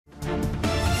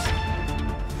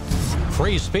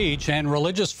Free speech and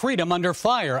religious freedom under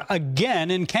fire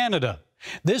again in Canada.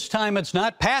 This time it's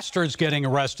not pastors getting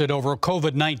arrested over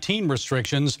COVID-19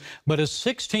 restrictions, but a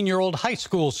 16-year-old high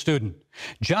school student.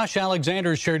 Josh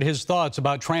Alexander shared his thoughts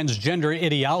about transgender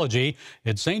ideology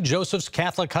at St. Joseph's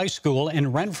Catholic High School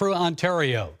in Renfrew,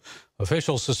 Ontario.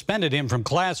 Officials suspended him from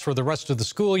class for the rest of the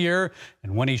school year,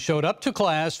 and when he showed up to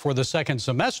class for the second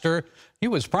semester, he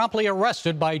was promptly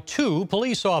arrested by 2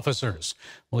 police officers.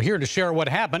 Well, here to share what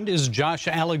happened is Josh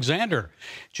Alexander.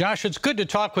 Josh, it's good to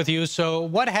talk with you. So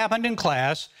what happened in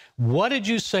class? What did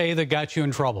you say that got you in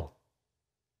trouble?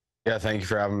 Yeah, thank you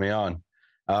for having me on.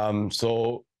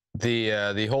 So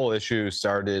the whole issue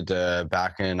started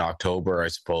back in October, I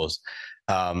suppose.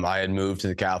 I had moved to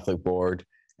the Catholic board,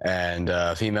 and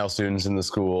female students in the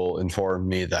school informed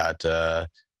me that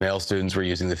male students were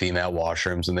using the female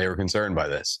washrooms, and they were concerned by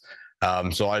this.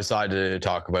 So I decided to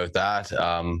talk about that.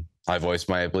 I voiced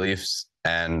my beliefs,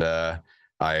 and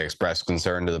I expressed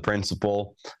concern to the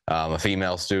principal. A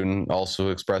female student also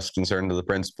expressed concern to the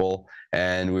principal,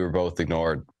 and we were both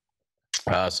ignored.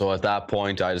 So at that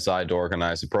point, I decided to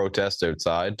organize a protest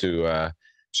outside to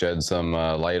shed some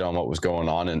light on what was going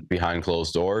on behind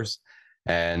closed doors.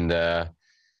 And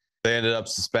they ended up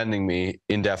suspending me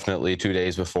indefinitely 2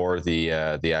 days before the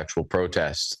actual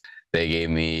protest. They gave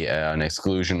me an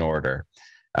exclusion order.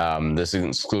 This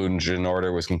exclusion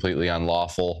order was completely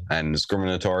unlawful and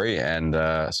discriminatory, and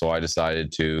so I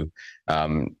decided to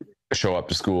show up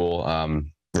to school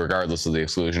regardless of the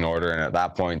exclusion order. And at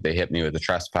that point, they hit me with a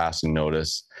trespassing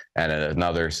notice and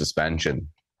another suspension.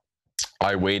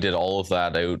 I waited all of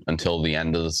that out until the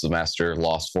end of the semester,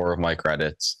 lost 4 of my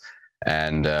credits,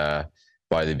 and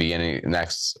by the beginning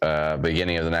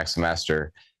of the next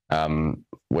semester,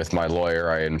 with my lawyer,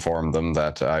 I informed them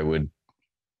that I would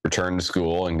return to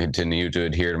school and continue to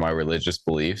adhere to my religious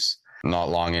beliefs. Not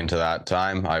long into that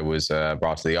time, I was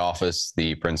brought to the office.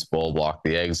 The principal blocked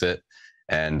the exit,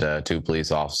 and 2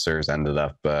 police officers ended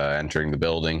up entering the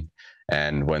building.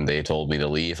 And when they told me to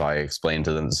leave, I explained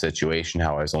to them the situation,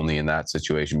 how I was only in that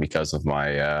situation because of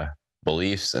my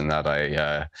beliefs, and that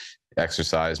I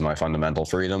exercised my fundamental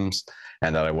freedoms,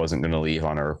 and that I wasn't going to leave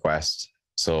on a request.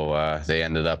 So they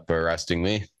ended up arresting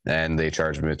me, and they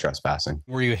charged me with trespassing.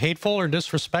 Were you hateful or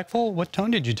disrespectful? What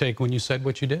tone did you take when you said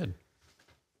what you did?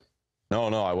 No,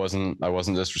 I wasn't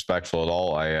disrespectful at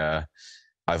all.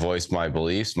 I voiced my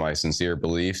beliefs, my sincere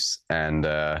beliefs, and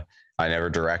I never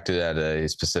directed at a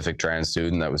specific trans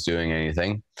student that was doing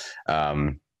anything.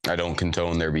 I don't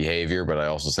condone their behavior, but I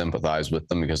also sympathize with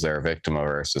them because they're a victim of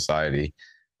our society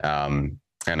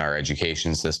and our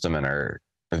education system, and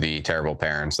the terrible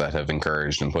parents that have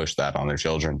encouraged and pushed that on their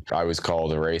children. I was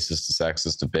called a racist, a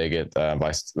sexist, a bigot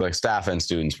by staff and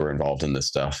students were involved in this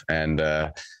stuff. And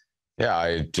yeah,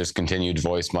 I just continued to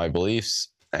voice my beliefs,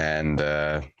 and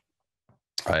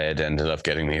I had ended up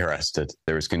getting me arrested.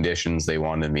 There was conditions they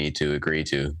wanted me to agree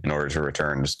to in order to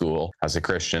return to school. As a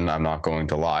Christian, I'm not going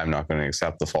to lie. I'm not going to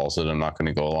accept the falsehood. I'm not going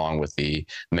to go along with the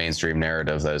mainstream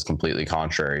narrative that is completely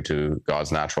contrary to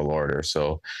God's natural order.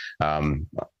 So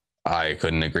I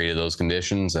couldn't agree to those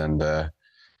conditions, and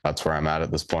that's where I'm at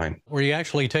this point. Were you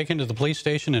actually taken to the police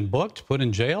station and booked, put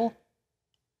in jail?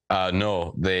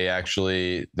 No, they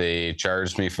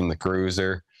charged me from the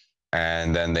cruiser,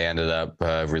 and then they ended up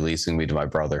releasing me to my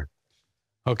brother.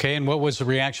 Okay, and what was the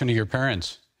reaction of your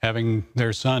parents having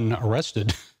their son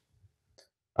arrested?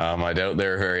 I doubt they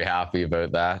were very happy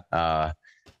about that.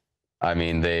 I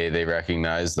mean, they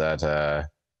recognized that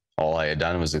all I had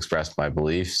done was express my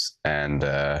beliefs, and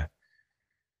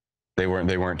they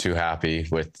weren't too happy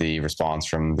with the response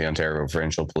from the Ontario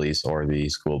Provincial Police or the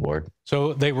school board.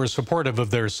 So they were supportive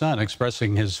of their son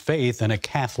expressing his faith in a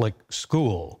Catholic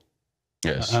school.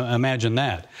 Yes. Imagine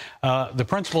that. The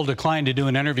principal declined to do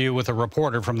an interview with a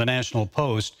reporter from the National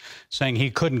Post, saying he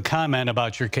couldn't comment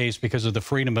about your case because of the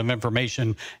Freedom of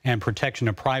Information and Protection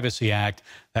of Privacy Act.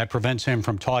 That prevents him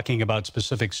from talking about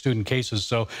specific student cases.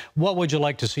 So what would you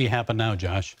like to see happen now,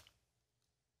 Josh?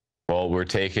 Well, we're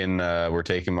taking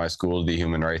my school to the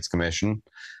Human Rights Commission.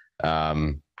 We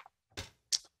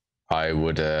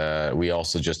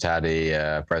also just had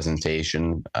a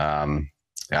presentation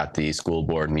at the school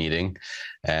board meeting,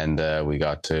 and we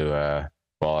got to,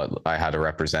 I had a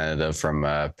representative from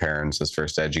Parents as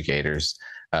First Educators.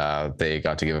 They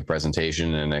got to give a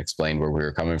presentation and explain where we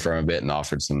were coming from a bit and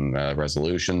offered some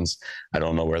resolutions. I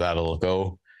don't know where that'll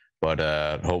go, but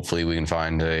hopefully we can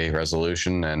find a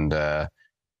resolution and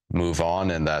move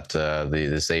on, and that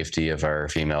the safety of our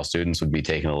female students would be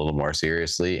taken a little more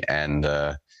seriously, and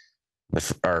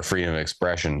our freedom of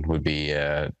expression would be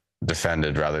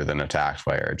defended rather than attacked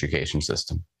by our education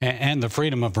system. And the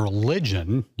freedom of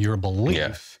religion, your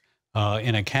belief,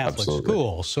 in a Catholic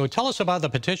school. So tell us about the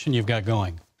petition you've got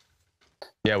going.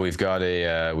 Yeah, we've got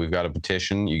a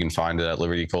petition. You can find it at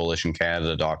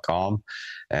libertycoalitioncanada.com,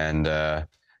 and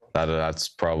that's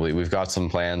probably, we've got some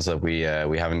plans that we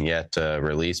haven't yet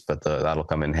released, but that'll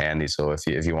come in handy. So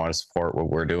if you want to support what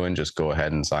we're doing, just go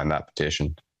ahead and sign that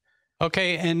petition.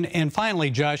 Okay, and finally,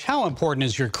 Josh, how important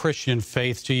is your Christian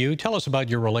faith to you? Tell us about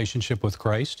your relationship with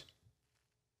Christ.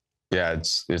 Yeah,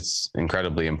 it's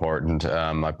incredibly important.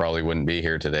 I probably wouldn't be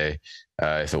here today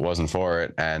if it wasn't for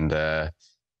it, and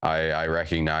I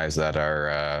recognize that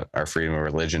our freedom of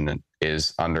religion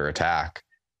is under attack,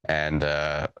 and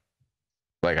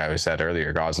like I said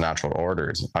earlier, God's natural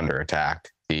order is under attack.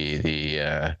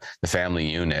 The family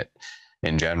unit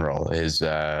in general is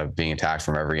being attacked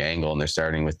from every angle, and they're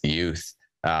starting with the youth.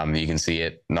 You can see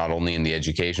it not only in the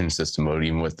education system, but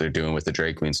even what they're doing with the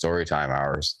Drag Queen Storytime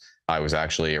hours. I was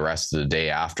actually arrested the day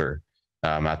after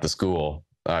at the school.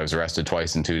 I was arrested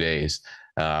twice in 2 days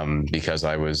because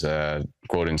I was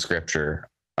quoting scripture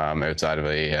outside of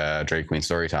a Drag Queen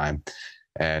Storytime,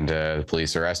 and the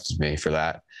police arrested me for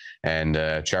that and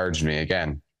charged me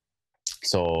again.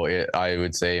 So I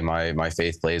would say my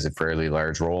faith plays a fairly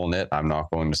large role in it. I'm not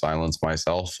going to silence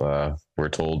myself. We're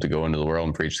told to go into the world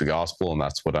and preach the gospel, and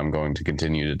that's what I'm going to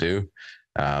continue to do.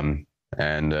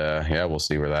 Yeah, we'll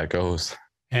see where that goes.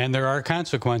 And there are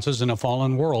consequences in a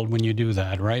fallen world when you do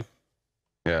that, right?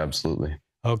 Yeah, absolutely.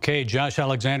 Okay, Josh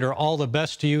Alexander, all the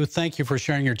best to you. Thank you for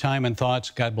sharing your time and thoughts.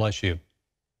 God bless you.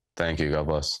 Thank you. God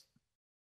bless.